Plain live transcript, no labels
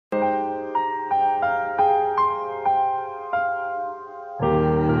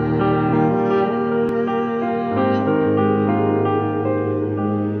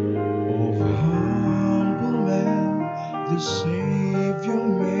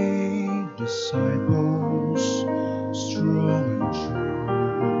disciples strong and true.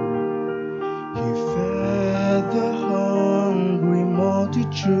 He fed the hungry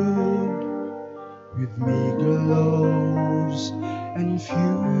multitude with meager loaves and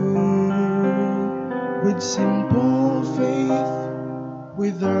few, with simple faith,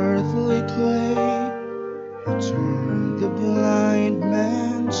 with earthly clay. He turned the blind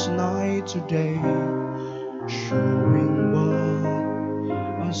man's night to day, showing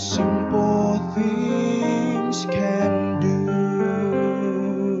what a simple things can do.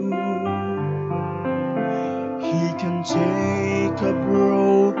 He can take a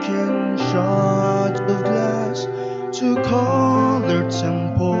broken shard of glass to color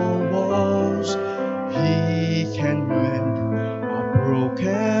temple walls. He can mend our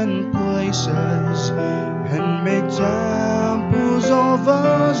broken places and make temples of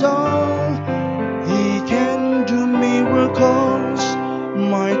us all. He can do miracles,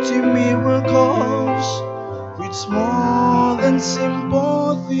 mighty miracles, with small and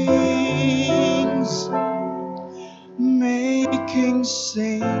simple things, making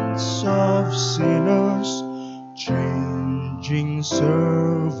saints of sinners, changing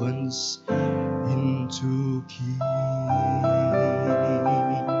servants into kings.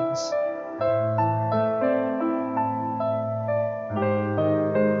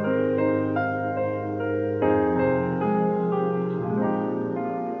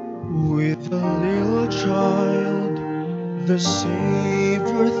 With a little child, the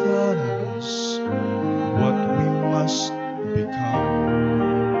Savior taught us what we must become,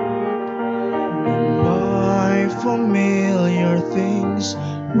 and by familiar things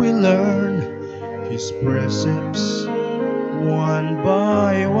we learn His precepts one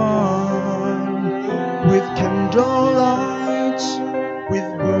by one. With candlelight, with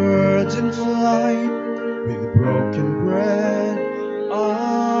birds in flight, with broken bread,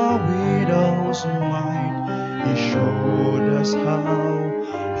 our widow's mite, He showed us how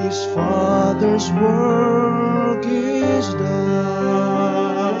His Father's work is done.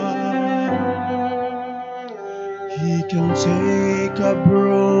 He can take a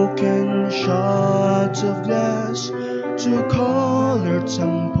broken shards of glass to color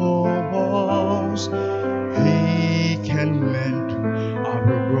temple walls. He can mend our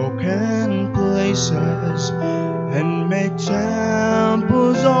broken places and make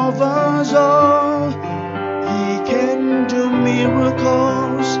temples of us all. He can do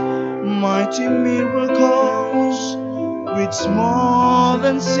miracles, mighty miracles, with small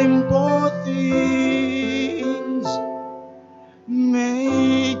and simple things,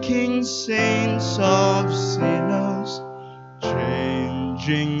 making saints of sinners,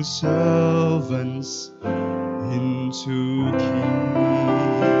 changing servants into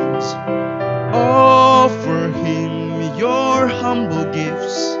kings. Offer Him your humble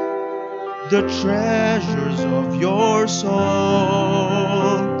gifts, the treasures of your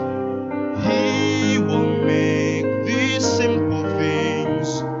soul. He will make these simple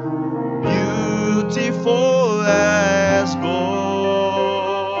things beautiful as gold.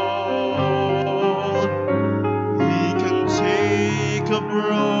 He can take a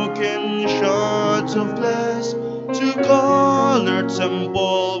broken shards of glass to color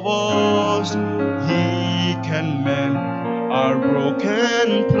temple walls. He can mend our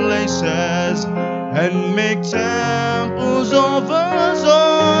broken places and make temples of us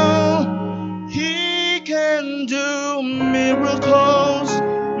all. He can do miracles,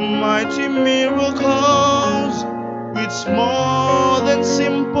 mighty miracles, with small and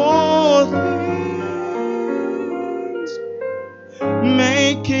simple things,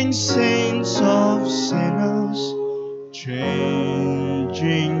 making saints of sinners,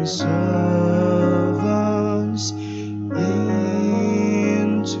 changing souls.